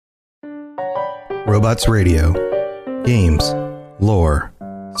Robots Radio. Games, lore,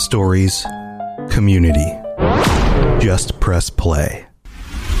 stories, community. Just press play.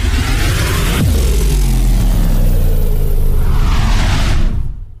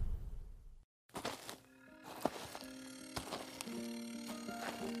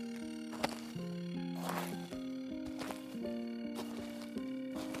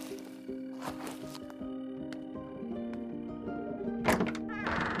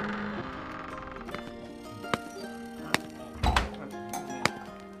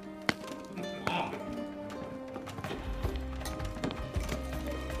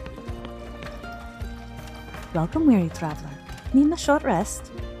 Welcome, weary traveler. Need a short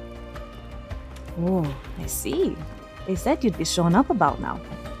rest? Oh, I see. They said you'd be showing up about now.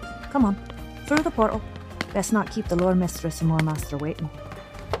 Come on, through the portal. Best not keep the lore mistress and lore master waiting.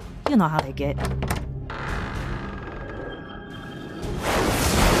 You know how they get.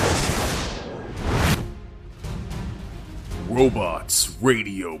 Robots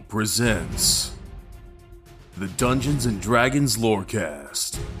Radio presents the Dungeons & Dragons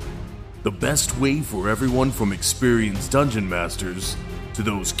Lorecast. The best way for everyone from experienced dungeon masters to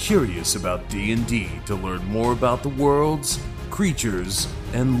those curious about D&D to learn more about the worlds, creatures,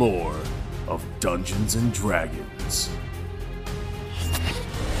 and lore of Dungeons & Dragons.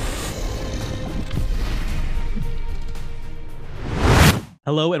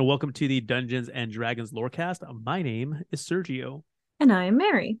 Hello and welcome to the Dungeons & Dragons Lorecast. My name is Sergio. And I am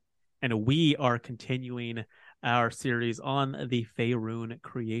Mary. And we are continuing our series on the Faerun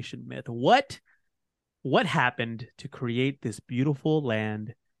creation myth. What happened to create this beautiful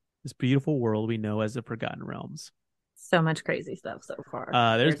land, this beautiful world we know as the Forgotten Realms? So much crazy stuff so far.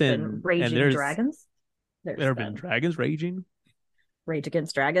 There's been raging dragons. There have been dragons raging. Rage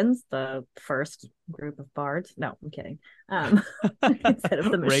Against Dragons, the first group of bards. No, I'm kidding. Instead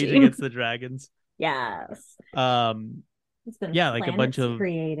of the machine. Rage Against the Dragons. Yes. It's been like a bunch of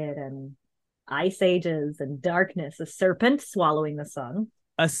created and ice ages and darkness. A serpent swallowing the sun.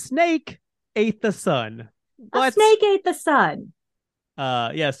 A snake ate the sun. A snake ate the sun.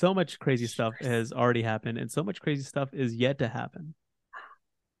 Yeah, so much crazy stuff has already happened, and so much crazy stuff is yet to happen.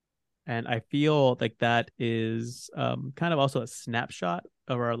 And I feel like that is kind of also a snapshot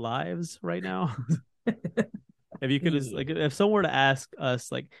of our lives right now. If you could just, like, if someone were to ask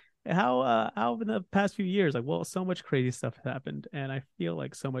us, like, how in the past few years, like, well, so much crazy stuff has happened, and I feel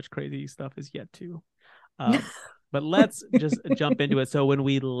like so much crazy stuff is yet to. But let's just jump into it. So when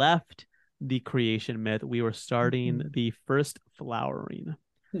we left the creation myth, we were starting the first flowering.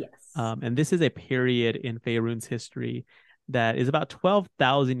 Yes. And this is a period in Faerun's history that is about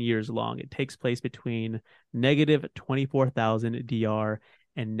 12,000 years long. It takes place between negative 24,000 DR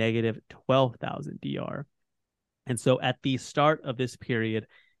and negative 12,000 DR. And so at the start of this period,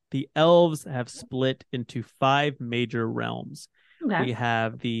 the elves have split into 5 major realms. Okay. We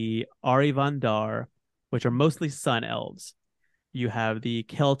have the Arivandar, which are mostly sun elves. You have the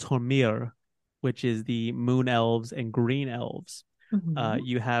Keltormir, which is the moon elves and green elves. Mm-hmm.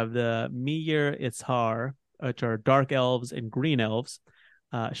 You have the Mir Itzhar, which are dark elves and green elves.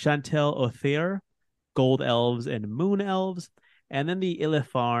 Chantel Othair, gold elves and moon elves. And then the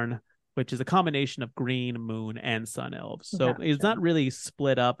Ilitharn, which is a combination of green, moon, and sun elves. So it's not really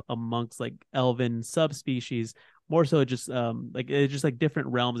split up amongst like elven subspecies, more so just it's just like different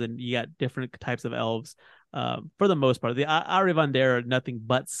realms, and you got different types of elves. For the most part, the Arivandar are nothing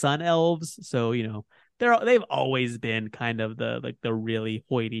but sun elves. So, you know, they've always been kind of the really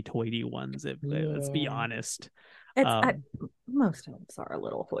hoity-toity ones. Let's be honest. Most elves are a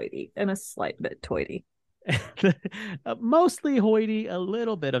little hoity and a slight bit toity. Mostly hoity, a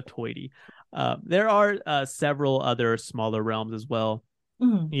little bit of toity. There are several other smaller realms as well,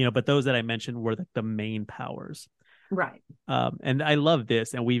 you know, but those that I mentioned were the main powers, right? And I love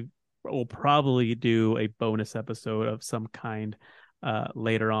this, and we'll probably do a bonus episode of some kind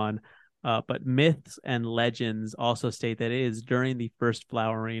later on. But myths and legends also state that it is during the first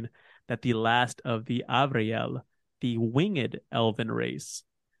flowering that the last of the Avriel, the winged elven race,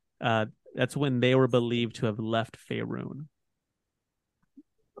 that's when they were believed to have left Faerun.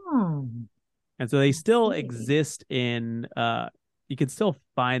 And so they still exist in, you can still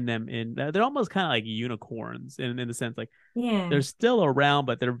find them in, they're almost kind of like unicorns in the sense, like, they're still around,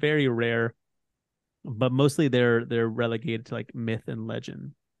 but they're very rare. But mostly they're relegated to like myth and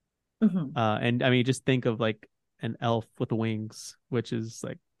legend. Mm-hmm. And I mean, just think of like an elf with wings, which is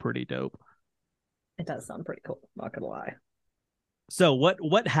like pretty dope. It does sound pretty cool, not gonna lie. So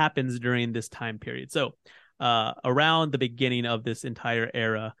what happens during this time period? So around the beginning of this entire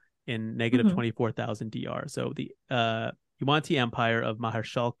era in negative 24,000 DR. So the Yuan-Ti Empire of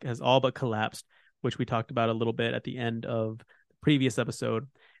Mahershala has all but collapsed. which we talked about a little bit at the end of the previous episode.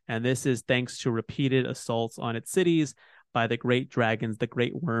 And this is thanks to repeated assaults on its cities by the great dragons, the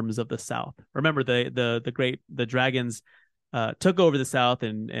great worms of the south. Remember, the dragons took over the south,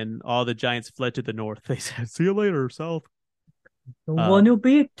 and all the giants fled to the north. They said, "See you later, south." Don't want to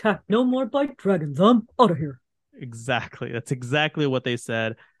be attacked no more by dragons. I'm out of here. Exactly. That's exactly what they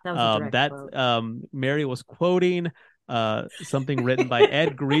said. That was a direct quote. Mary was quoting something written by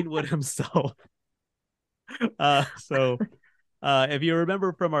Ed Greenwood himself. So if you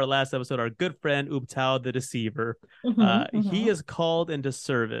remember from our last episode, our good friend Ubtao the Deceiver, he is called into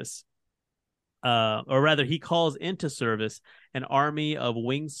service, or rather, he calls into service an army of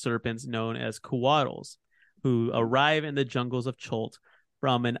winged serpents known as Kuatls, who arrive in the jungles of Cholt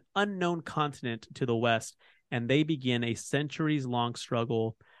from an unknown continent to the west, and they begin a centuries-long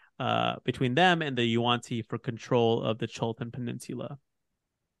struggle between them and the Yuan-Ti for control of the Choltan Peninsula.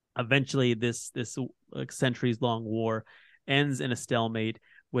 Eventually, this centuries-long war ends in a stalemate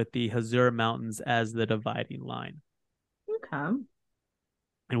with the Hazur Mountains as the dividing line. Okay.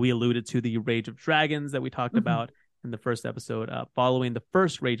 And we alluded to the Rage of Dragons that we talked about in the first episode. Following the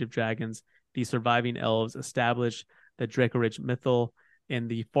first Rage of Dragons, the surviving elves established the Dracoridge Mythal in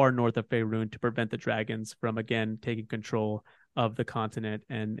the far north of Faerun to prevent the dragons from again taking control of the continent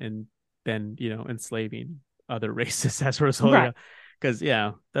and then, enslaving other races as a result. Because,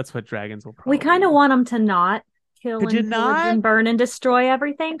 that's what dragons will probably We kind of want them to not kill Could you and pillage not? and burn and destroy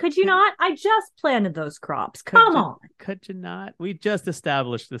everything. Could you not? I just planted those crops. Come on. Could you not? We just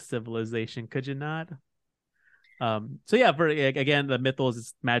established this civilization. Could you not? Again, the mythal is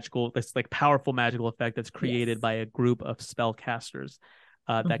this magical, this like powerful magical effect that's created by a group of spellcasters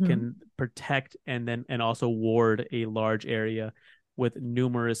that can protect and also ward a large area with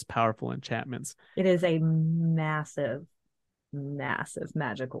numerous powerful enchantments. It is a massive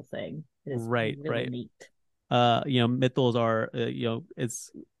magical thing. It is really neat. Mythals are, it's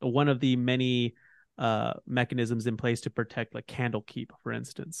one of the many mechanisms in place to protect, like Candlekeep, for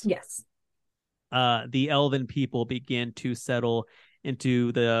instance. Yes. The elven people begin to settle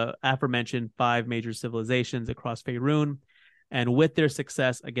into the aforementioned 5 major civilizations across Faerun, and with their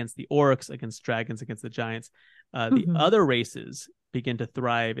success against the orcs, against dragons, against the giants, the other races begin to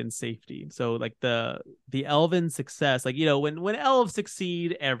thrive in safety. So like the elven success, like, when elves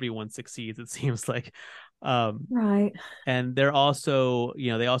succeed, everyone succeeds, it seems like. Right. And they're also,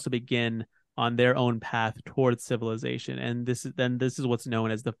 they also begin on their own path towards civilization, and this is what's known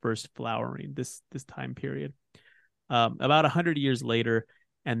as the first flowering, this time period. About 100 years later,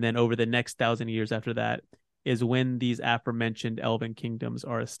 and then over the next 1,000 years after that, is when these aforementioned elven kingdoms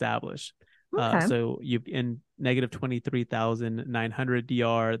are established. So you've in negative 23,900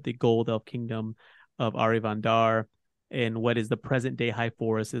 DR, the Gold Elf Kingdom of Arivandar, in what is the present day High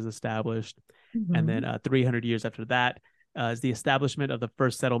Forest, is established. And then 300 years after that is the establishment of the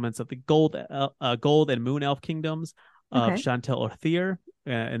first settlements of the Gold and Moon Elf Kingdoms of Chantel Orthier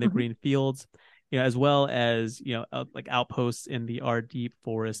in the Green Fields, as well as like outposts in the Ardeep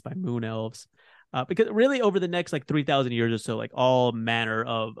Forest by Moon Elves. Because really over the next like 3,000 years or so, like all manner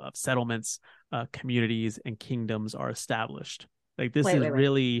of settlements, communities, and kingdoms are established. Like this is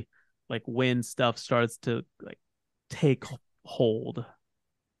really like when stuff starts to like take hold.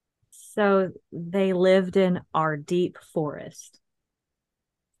 So they lived in Ardeep Forest.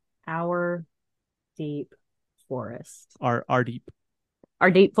 Our deep forest. Ardeep.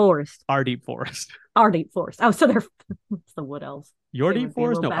 Ardeep Forest. Ardeep Forest. Ardeep Forest. Oh, so they're it's the wood elves. Your Deep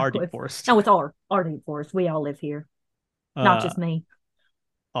Forest? No, Ardeep Forest. No, it's Ardeep Forest. We all live here. Not just me.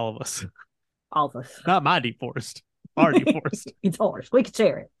 All of us. All of us. Not my Deep Forest. Our Deep Forest. It's ours. We can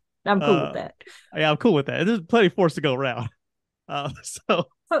share it. I'm cool with that. Yeah, I'm cool with that. There's plenty of forest to go around. So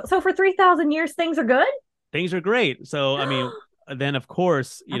for 3,000 years, things are good? Things are great. So, I mean, then of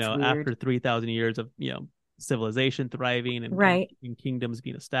course, That's weird. after 3,000 years of, civilization thriving and kingdoms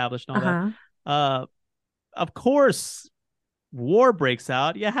being established and all that, of course, war breaks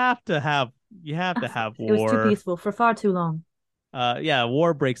out. You have to have war. It was too peaceful for far too long.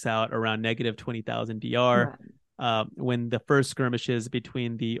 War breaks out around negative 20,000 DR when the first skirmishes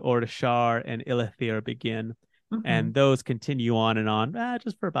between the Ordashar and Ilithir begin. And those continue on and on,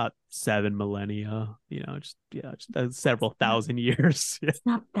 just for about 7 millennia, just several thousand years. It's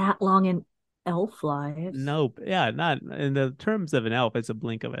not that long in elf lives. Nope. Yeah, not in the terms of an elf, it's a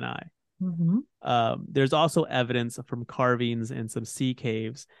blink of an eye. There's also evidence from carvings in some sea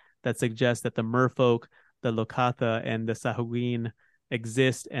caves that suggest that the merfolk, the Lokatha, and the Sahuagin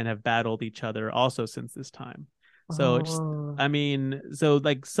exist and have battled each other also since this time. So,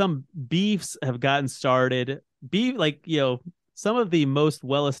 like some beefs have gotten started. Some of the most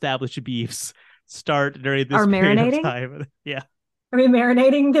well-established beefs start during this Are period of marinating? time. Yeah. Are we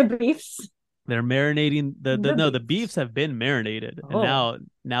marinating the beefs? They're marinating the beefs. beefs have been marinated, and Oh,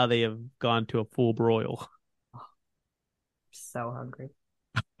 now they have gone to a full broil. so hungry.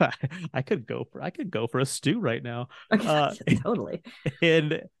 I could go for a stew right now. Totally.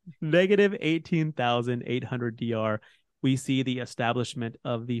 In negative 18,800 DR, we see the establishment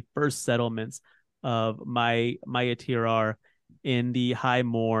of the first settlements of Maya Tirar in the High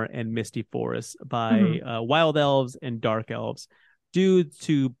Moor and Misty Forests by Wild Elves and Dark Elves due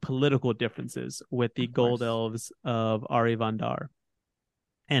to political differences with the Gold Elves of Ari Vandar.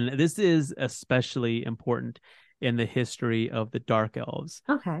 And this is especially important in the history of the Dark Elves,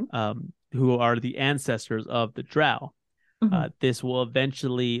 who are the ancestors of the Drow. This will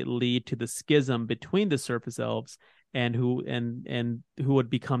eventually lead to the schism between the Surface Elves and who would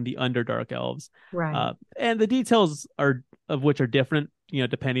become the Underdark Elves. Right. And the details of which are different,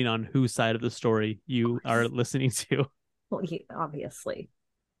 depending on whose side of the story you are listening to. Well, obviously.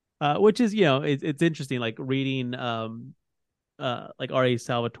 Which is, it's interesting, like reading like R.A.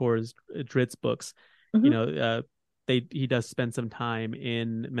 Salvatore's Drizzt books. He does spend some time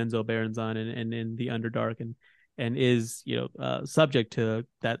in Menzoberranzan and in the Underdark and is subject to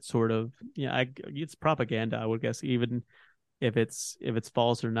that sort of it's propaganda, I would guess, even if it's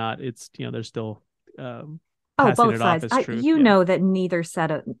false or not. It's they're still both sides. Know that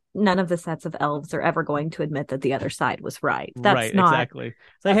none of the sets of elves are ever going to admit that the other side was right. That's right, not exactly.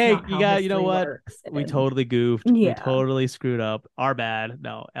 It's like, hey, you know what? We totally goofed. Yeah. We totally screwed up. Our bad.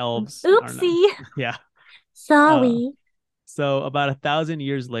 No, elves. Oopsie. Yeah. Sorry. So about 1,000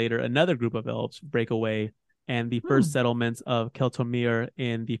 years later, another group of elves break away, and the first settlements of Keltomir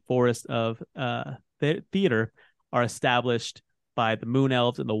in the forest of Theater are established by the Moon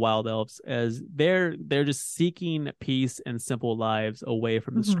Elves and the Wild Elves, as they're just seeking peace and simple lives away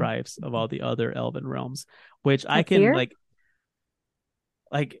from the strifes of all the other elven realms, which I can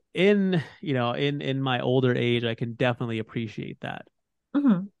like in my older age, I can definitely appreciate that.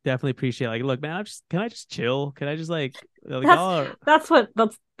 Definitely appreciate, like, look, man, can I just chill? Can I just that's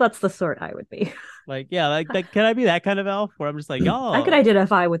the sort I would be. Like, yeah, like can I be that kind of elf where I'm just like, y'all, I could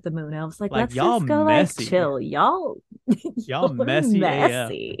identify with the Moon Elves. Like let's y'all just go messy. chill. Y'all messy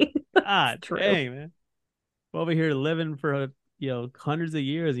AF. God true. dang, man. We're over here living for hundreds of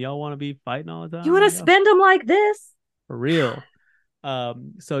years. Y'all want to be fighting all the time? You want to spend them like this? For real.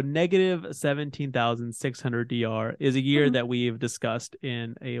 So negative 17,600 DR is a year that we've discussed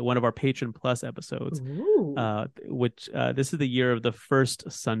in one of our Patron Plus episodes. Which this is the year of the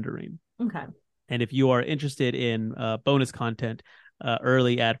first Sundering. Okay. And if you are interested in bonus content,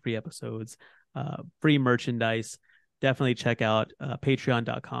 early ad-free episodes, free merchandise, definitely check out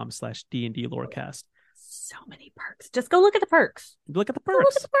patreon.com/D&D Lorecast. So many perks. Just go look at the perks. Look at the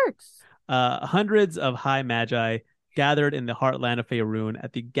perks. Hundreds of high magi gathered in the heartland of Faerun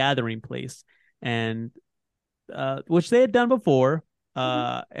at the gathering place, and which they had done before,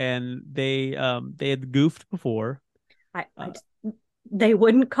 and they had goofed before. They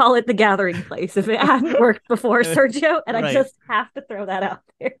wouldn't call it the gathering place if it hadn't worked before, Sergio, and I just have to throw that out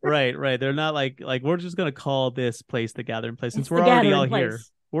there. Right. They're not like we're just gonna call this place the gathering place since we're already all here.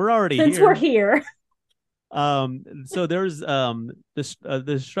 We're already here. Since we're here. So there's the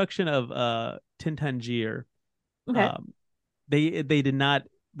destruction of Tintangir. Okay. They did not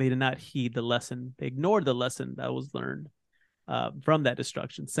heed the lesson. They ignored the lesson that was learned from that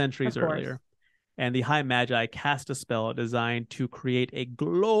destruction centuries earlier. And the High Magi cast a spell designed to create a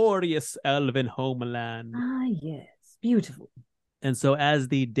glorious elven homeland. Ah, yes. Beautiful. And so as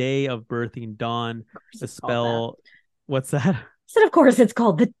the day of birthing dawned, the spell... What's that? So of course it's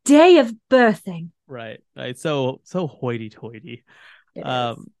called the day of birthing. Right. So hoity-toity.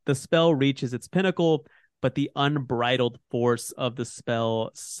 The spell reaches its pinnacle, but the unbridled force of the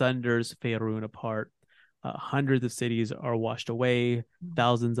spell sunders Faerun apart. Hundreds of cities are washed away.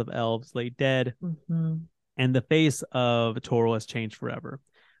 Thousands of elves lay dead. And the face of Toril has changed forever.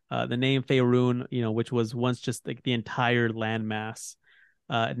 The name Faerun, which was once just like the entire landmass,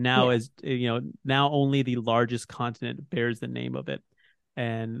 now only the largest continent bears the name of it.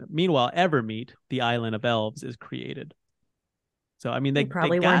 And meanwhile, Evermeet, the island of elves, is created. So, I mean, they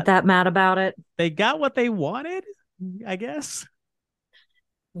probably weren't that mad about it. They got what they wanted, I guess.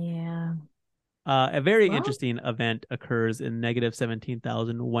 Yeah. A very interesting event occurs in negative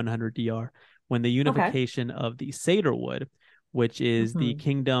 17,100 DR when the unification of the Saderwood, which is the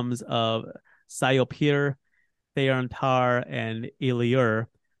kingdoms of Sayopir, Therantar, and Iliur,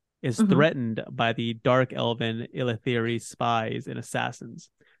 is threatened by the Dark Elven Ilithiri spies and assassins.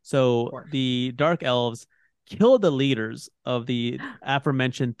 So the Dark Elves kill the leaders of the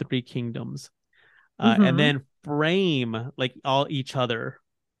aforementioned three kingdoms, and then frame like all each other.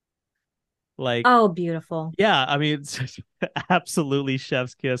 Like, oh, beautiful. Yeah, I mean, it's absolutely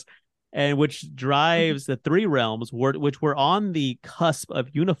chef's kiss. And which drives the three realms, which were on the cusp of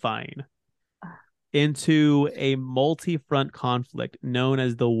unifying into a multi-front conflict known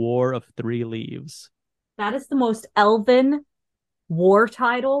as the War of Three Leaves. That is the most elven war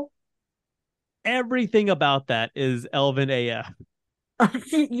title. Everything about that is elven AF.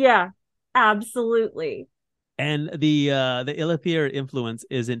 Yeah, absolutely. And the Ilithir influence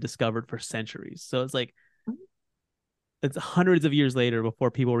isn't discovered for centuries. So it's like it's hundreds of years later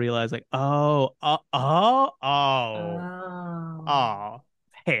before people realize like,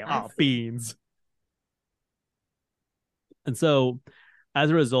 beans. And so as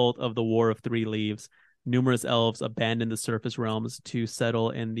a result of the War of Three Leaves, numerous elves abandoned the surface realms to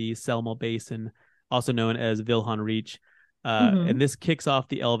settle in the Selmal Basin, also known as Vilhan Reach. And this kicks off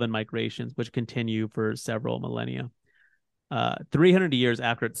the elven migrations, which continue for several millennia. 300 years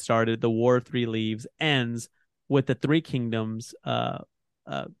after it started, the War of Three Leaves ends with the three kingdoms,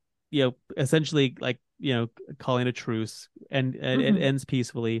 essentially calling a truce, and it ends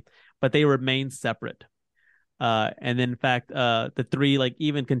peacefully, but they remain separate. And in fact, the three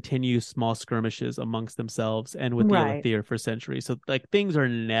even continue small skirmishes amongst themselves and with the Ilithir for centuries. So things are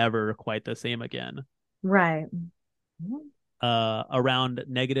never quite the same again. Right. Around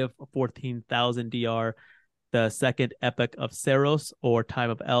negative 14,000 DR, the second epoch of Seros, or Time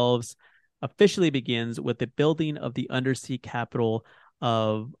of Elves, officially begins with the building of the undersea capital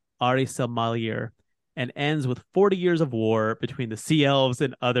of Ariselmalir, and ends with 40 years of war between the sea elves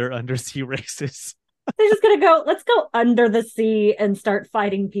and other undersea races. They're just gonna let's go under the sea and start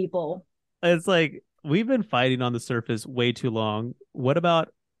fighting people. It's like, we've been fighting on the surface way too long. What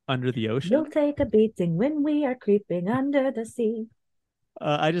about under the ocean? You'll take a beating when we are creeping under the sea.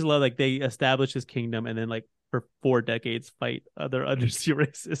 I just love they establish this kingdom and then for 4 decades fight other undersea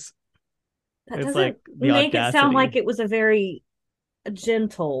races. That doesn't make it sound like it was a very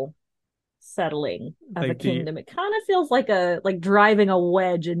gentle settling of a kingdom. It kind of feels like driving a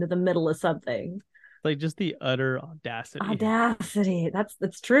wedge into the middle of something. Just the utter audacity.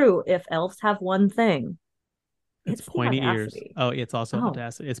 That's true. If elves have one thing, it's pointy ears. Oh, it's also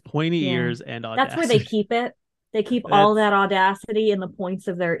audacity. It's pointy ears and audacity. That's where they keep it. They keep all that audacity in the points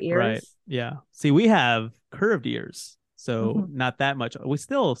of their ears. Right. Yeah. See, we have curved ears, so not that much. We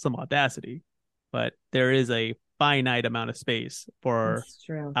still have some audacity, but there is a finite amount of space for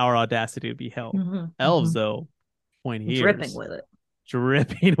our audacity to be held. Elves, though, pointy ears.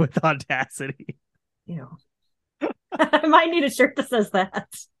 Dripping with audacity. I might need a shirt that says that.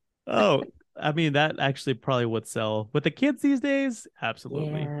 Oh, I mean, that actually probably would sell with the kids these days.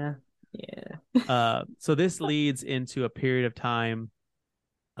 Absolutely. Yeah. So this leads into a period of time,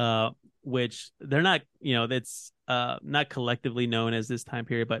 which they're not, it's not collectively known as this time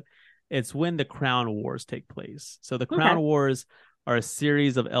period, but it's when the Crown Wars take place. So the Crown Wars are a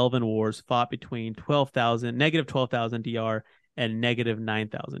series of elven wars fought between negative 12,000 DR and negative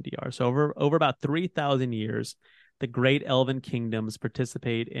 9,000 DR. So over about 3,000 years, the great elven kingdoms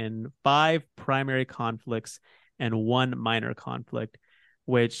participate in 5 primary conflicts and 1 minor conflict,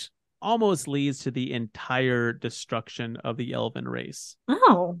 which almost leads to the entire destruction of the elven race.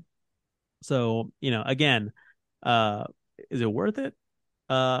 Oh. So, again, is it worth it?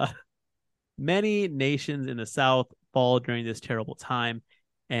 Many nations in the south fall during this terrible time,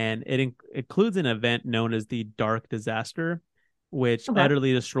 and it includes an event known as the Dark Disaster, which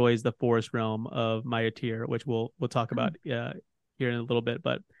utterly destroys the forest realm of Maiatir, which we'll talk about here in a little bit.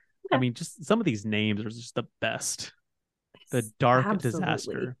 But I mean, just some of these names are just the best. The Dark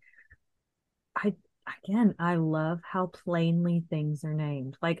Disaster. I love how plainly things are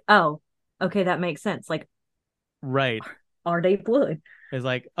named. That makes sense. Right. Are they blood? It's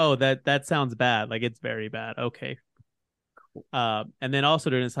that sounds bad. It's very bad. Okay. And then also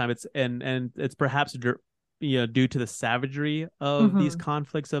during this time, it's perhaps due to the savagery of these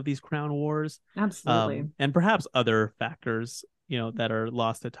conflicts of these crown wars. Absolutely. And perhaps other factors, that are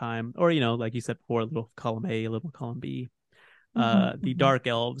lost to time, or, like you said before, a little column A, a little column B. The dark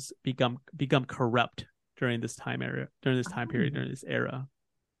elves become corrupt during this time period, during this era.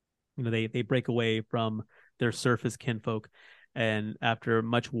 They break away from their surface kinfolk, and after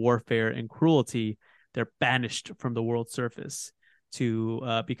much warfare and cruelty, they're banished from the world's surface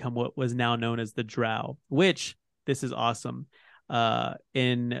to become what was now known as the Drow, which, this is awesome.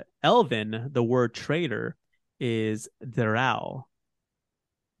 In Elven, the word traitor is Drow,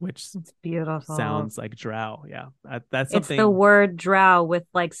 which it's beautiful. Sounds like drow. Yeah, that's something. It's the word drow with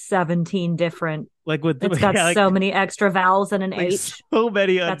 17 different. It's got so many extra vowels and an H. So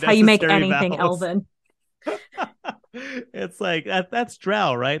many. That's how you make anything vowels. elven. It's like that's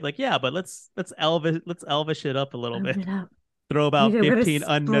Drow, right? Like, yeah, but let's Elvish it up a little bit. Throw about 15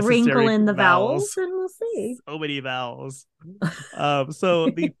 unnecessary sprinkle in the vowels, and we'll see. So many vowels. So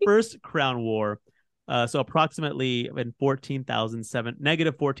the first Crown War, so approximately in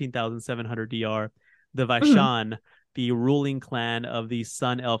negative 14,700 DR, the Vaishan, the ruling clan of the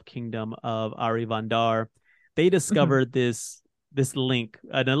Sun Elf Kingdom of Arivandar, they discovered this link,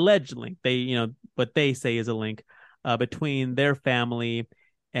 an alleged link. They, what they say is a link between their family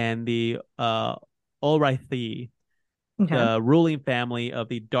and the Olraithi, the ruling family of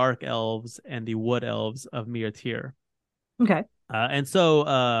the Dark Elves and the Wood Elves of Miratyr. Okay. And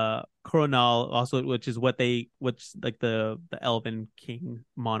so Coronal also, which like the Elven king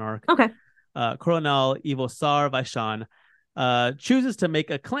monarch. Okay. Coronal Ivosar Vaishan chooses to make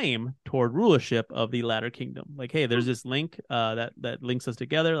a claim toward rulership of the latter kingdom. Like, hey, there's this link that links us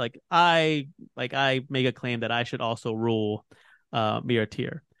together. Like I make a claim that I should also rule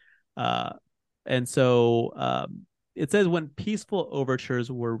Miratyr. And so it says when peaceful overtures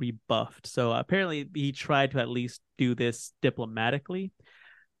were rebuffed. So apparently he tried to at least do this diplomatically.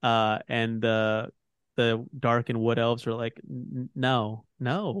 And the Dark and Wood Elves are like, no,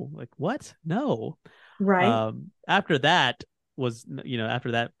 like what? No. Right. After that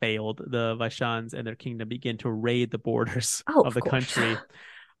failed, the Vaishans and their kingdom began to raid the borders of the country.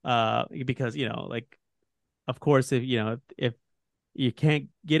 Because, like, of course, if you can't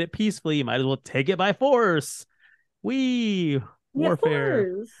get it peacefully, you might as well take it by force.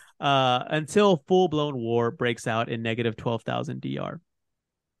 Warfare. Until full-blown war breaks out in negative 12,000 DR.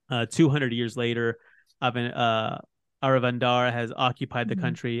 200 years later, Arivandar has occupied the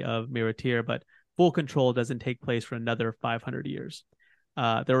country of Miratyr, but full control doesn't take place for another 500 years.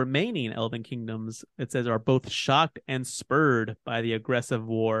 The remaining Elven kingdoms, it says, are both shocked and spurred by the aggressive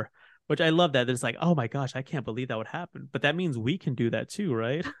war, which I love that. It's like, oh my gosh, I can't believe that would happen. But that means we can do that too,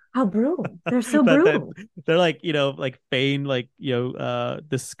 right? How brutal. They're so brutal. They're like, like feign, like,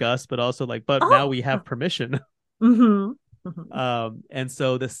 disgust, but also like, but now we have permission. And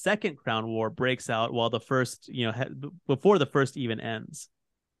so the second Crown War breaks out while the first, before the first even ends.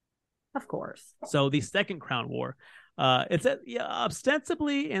 Of course. So the second Crown War, it's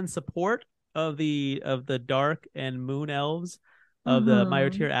ostensibly in support of the Dark and Moon Elves of the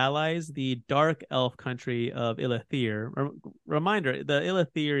Miratyr allies, the Dark Elf country of Ilithir. Reminder: the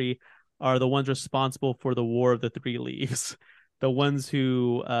Ilithiri are the ones responsible for the War of the Three Leaves, the ones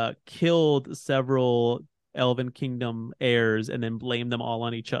who killed several Elven Kingdom heirs and then blamed them all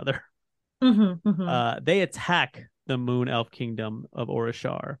on each other. They attack the Moon Elf Kingdom of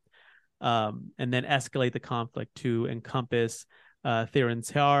Orishar, and then escalate the conflict to encompass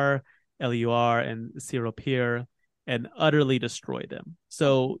Thirintar, Eliuar, and Siropir, and utterly destroy them.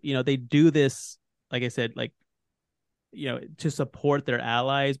 So, they do this, like I said, like, to support their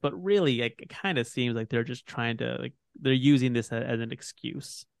allies, but really, like, it kind of seems like they're just trying to, like, they're using this as an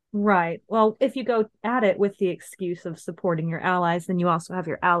excuse. Right. Well, if you go at it with the excuse of supporting your allies, then you also have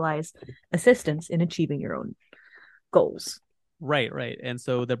your allies' assistance in achieving your own goals. Right. And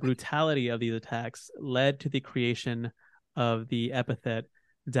so the brutality of these attacks led to the creation of the epithet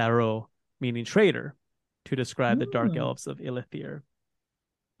Daro, meaning traitor, to describe the Dark Elves of Ilithir.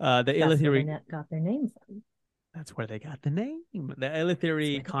 Ilithiri got their names from. That's where they got the name. The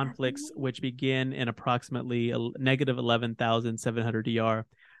Ilithiri conflicts, which begin in approximately negative 11,700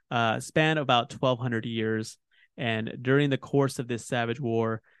 DR, span about 1,200 years. And during the course of this savage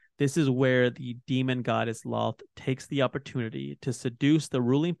war, this is where the demon goddess Lolth takes the opportunity to seduce the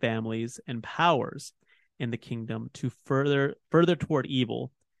ruling families and powers in the kingdom to further toward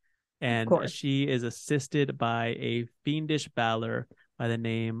evil. And she is assisted by a fiendish baller by the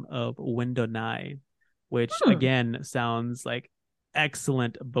name of Windonai, which again sounds like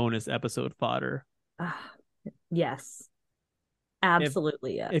excellent bonus episode fodder. Yes,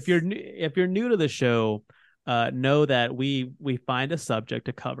 absolutely. Yes. If you're new to the show, know that we find a subject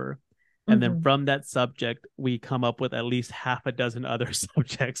to cover, and then from that subject we come up with at least half a dozen other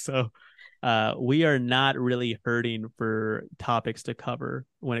subjects. So we are not really hurting for topics to cover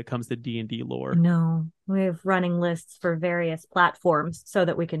when it comes to D&D lore. No, we have running lists for various platforms so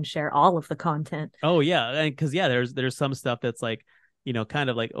that we can share all of the content. Oh yeah, and because there's some stuff that's like, kind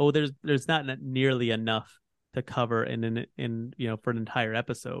of like, oh, there's not nearly enough to cover in for an entire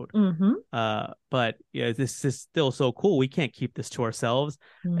episode. But this is still so cool. We can't keep this to ourselves,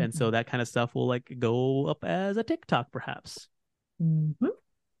 and so that kind of stuff will like go up as a TikTok perhaps.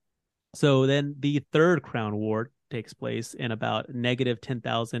 So then the third Crown War takes place in about negative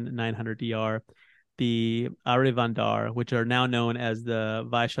 10,900 DR. The Arivandar, which are now known as the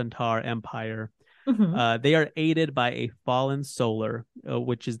Vaishantar Empire, They are aided by a fallen solar,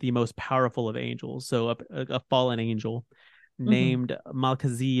 which is the most powerful of angels. So a fallen angel named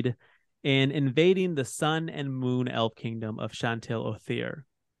Malkazid, in invading the sun and moon elf kingdom of Shantil Othir.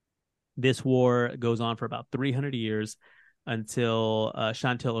 This war goes on for about 300 years until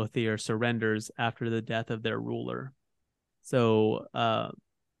Shantil Othir surrenders after the death of their ruler. So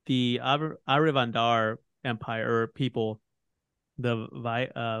the Arivandar Empire or people, the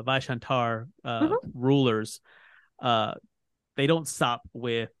Vaishantar rulers, they don't stop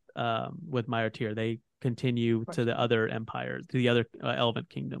with Maratyr. They continue to the other empires, to the other elven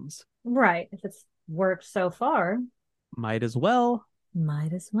kingdoms. Right. If it's worked so far, might as well.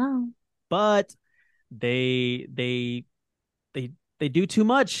 But they do too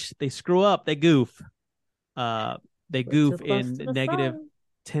much. They screw up. They goof. They goof in negative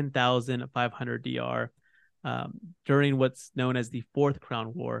 10,500 DR during what's known as the Fourth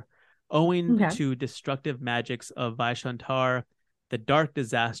Crown War, owing to destructive magics of Vaishantar. The Dark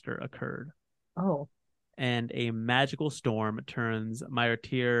Disaster occurred. Oh. And a magical storm turns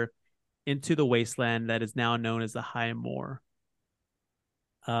Maratyr into the wasteland that is now known as the High Moor.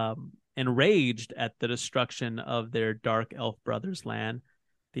 Enraged at the destruction of their dark elf brothers' land,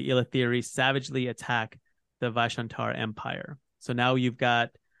 the Ilithiri savagely attack the Vaishantar Empire. So now you've got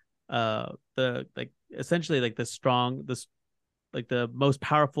the most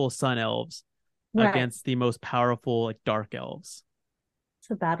powerful sun elves against the most powerful dark elves. It's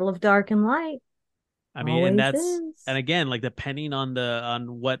a battle of dark and light. I mean, and again, depending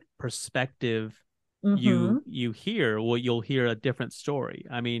on what perspective you hear, well, you'll hear a different story.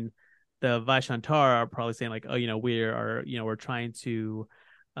 I mean, the Vaishantar are probably saying we're trying to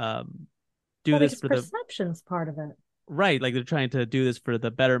do this for perception's part of it. Right, they're trying to do this for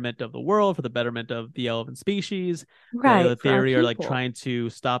the betterment of the world, for the betterment of the elven species. Right, the theory are trying to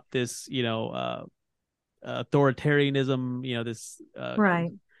stop this, authoritarianism. This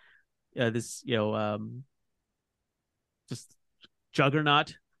just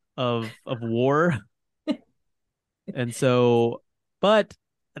juggernaut of war. And so, but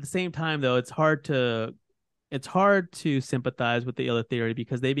at the same time, though, it's hard to sympathize with the Ilithiri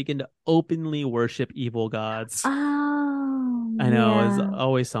because they begin to openly worship evil gods. I know, it's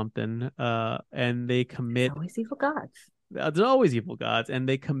always something. And they commit. There's always evil gods. There's always evil gods, and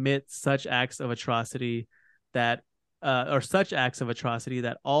they commit such acts of atrocity that all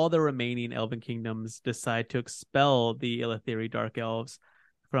the remaining elven kingdoms decide to expel the Ilithiri Dark Elves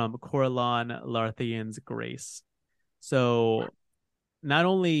from Corellon Larthian's grace. So not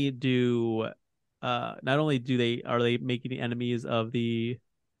only are they making enemies of the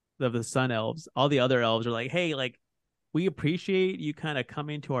Sun Elves, all the other elves are like, hey, we appreciate you kind of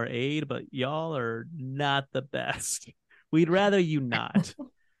coming to our aid, but y'all are not the best. We'd rather you not.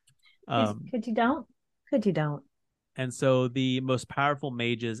 Could you don't? And so the most powerful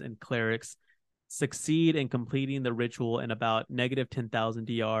mages and clerics succeed in completing the ritual in about negative 10,000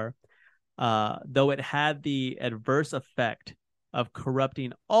 DR, though it had the adverse effect of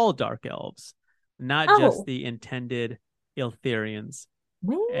corrupting all dark elves, not just the intended Iltherians.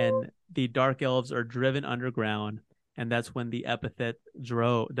 And the dark elves are driven underground, and that's when the epithet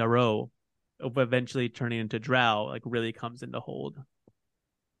Daro, eventually turning into Drow, really comes into hold.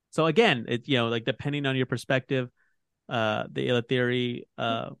 So again, it depending on your perspective, the Ilithiri,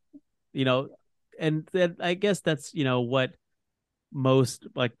 and then I guess that's what most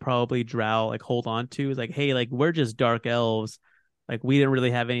probably Drow hold on to is hey, we're just dark elves, we didn't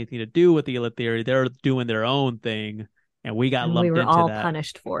really have anything to do with the Ilithiri. They're doing their own thing, and we got lumped into that. We were all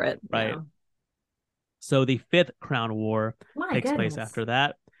punished for it, right? Yeah. So the Fifth Crown War takes place after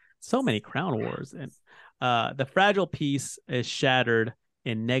that. So many Crown Wars, and the fragile peace is shattered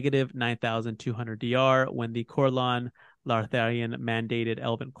in negative 9,200 DR when the Corellon Lartharian mandated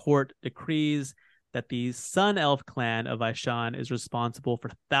Elven Court decrees that the Sun Elf clan of Aishan is responsible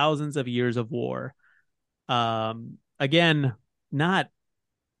for thousands of years of war. Again,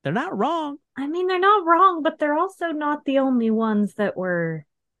 they're not wrong. I mean, they're not wrong, but they're also not the only ones that were.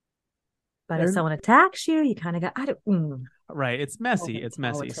 But if someone attacks you, you kind of got. Right, it's messy. It's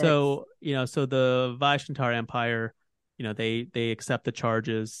messy. So so the Vaishantar Empire, they accept the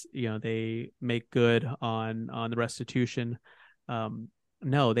charges. They make good on the restitution.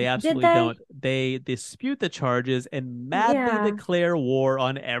 No, they absolutely don't. They dispute the charges and madly declare war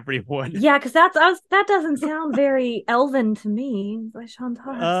on everyone. Yeah, because that doesn't sound very elven to me.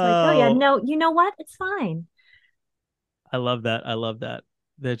 Vaishantar. No, you know what? It's fine. I love that.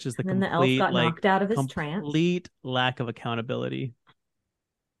 That's just the complete, the elf got knocked out of his trance. Complete lack of accountability.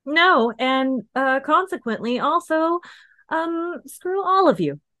 No, and consequently, also, screw all of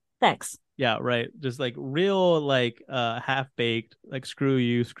you. Thanks. Yeah, right. Just like real, like half baked, like screw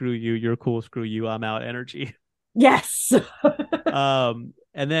you, you're cool, screw you, I'm out energy. Yes.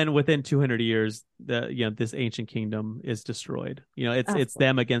 And then within 200 years, this ancient kingdom is destroyed. It's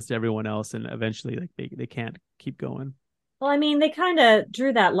them against everyone else, and eventually, like they can't keep going. Well, I mean, they kind of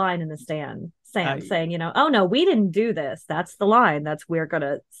drew that line in the sand, saying, oh no, we didn't do this. That's the line. We're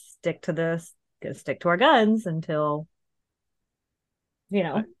gonna stick to this. Gonna stick to our guns until,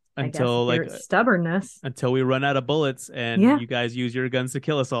 until like stubbornness, until we run out of bullets, and you guys use your guns to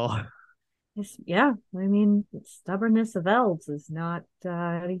kill us all. Yeah, I mean, stubbornness of elves is not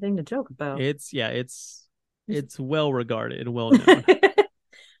anything to joke about. It's well regarded and well known.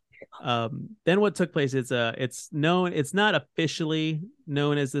 Then what took place is it's not officially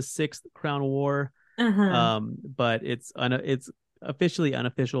known as the Sixth Crown War, but it's officially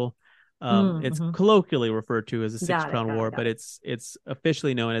unofficial. It's colloquially referred to as the Sixth Crown War, but it's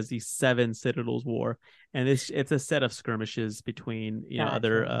officially known as the Seven Citadels War, and it's a set of skirmishes between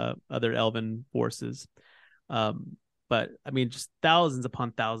other elven forces. But I mean, just thousands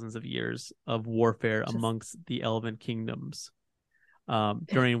upon thousands of years of warfare amongst the elven kingdoms,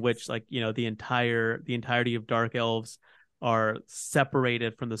 during which the entirety of dark elves are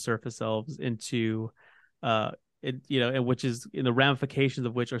separated from the surface elves into and which is in the ramifications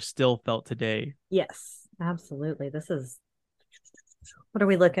of which are still felt today. Yes, absolutely. This is, what are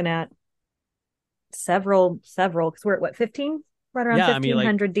we looking at? Several, because we're at what, 15? Right around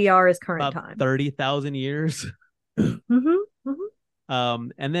 1500 DR is current time. 30,000 years. And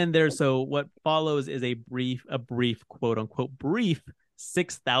then what follows is a brief quote unquote brief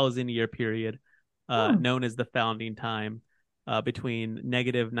 6,000 year period known as the founding time. Between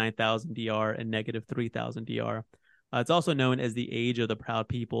negative 9,000 DR and negative 3,000 DR. It's also known as the Age of the Proud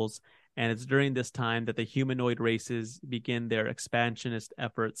Peoples, and it's during this time that the humanoid races begin their expansionist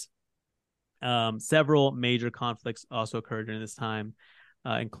efforts. Several major conflicts also occurred during this time,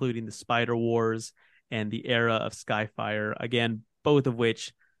 including the Spider Wars and the Era of Skyfire, again, both of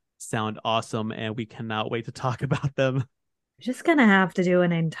which sound awesome, and we cannot wait to talk about them. We're just going to have to do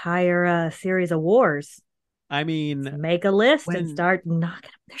an entire series of wars. I mean, make a list and start knocking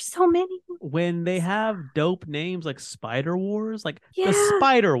them. There's so many. When they have dope names like Spider Wars, the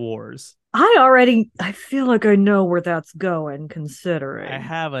Spider Wars. I feel like I know where that's going, considering. I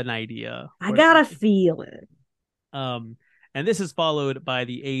have an idea. I got a feeling. And this is followed by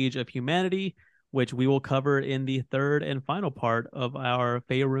the Age of Humanity, which we will cover in the third and final part of our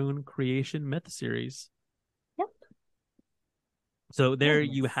Faerun creation myth series. Yep. So there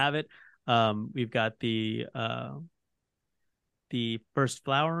you have it. We've got the first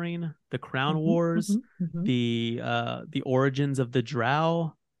flowering, the Crown Wars, the origins of the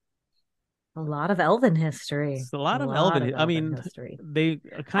Drow. A lot of elven history. It's a lot of elven history. They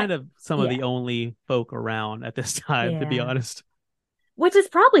are kind of some of the only folk around at this time, to be honest. Which is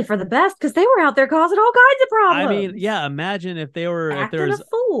probably for the best, because they were out there causing all kinds of problems. I mean, imagine if there was a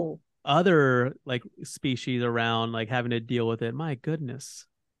fool. Other species around having to deal with it. My goodness.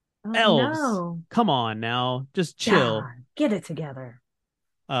 Elves, come on now, just chill. Get it together.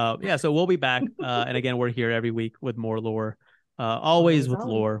 So we'll be back, and again, we're here every week with more lore. Always with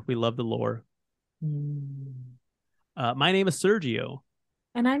lore. We love the lore. My name is Sergio,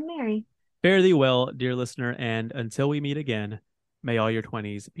 and I'm Mary. Fare thee well, dear listener, and until we meet again, may all your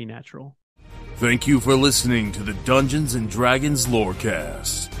 20s be natural. Thank you for listening to the Dungeons and Dragons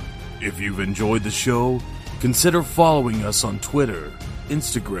Lorecast. If you've enjoyed the show, consider following us on Twitter,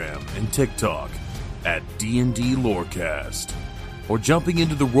 Instagram, and TikTok at D&D Lorecast, or jumping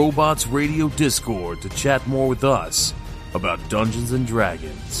into the Robots Radio Discord to chat more with us about Dungeons and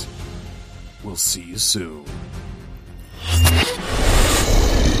Dragons. We'll see you soon.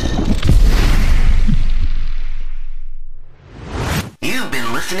 You've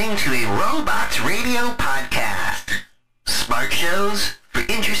been listening to a Robots Radio podcast. Smart shows for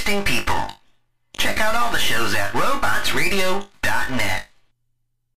interesting people. Check out all the shows at robotsradio.com.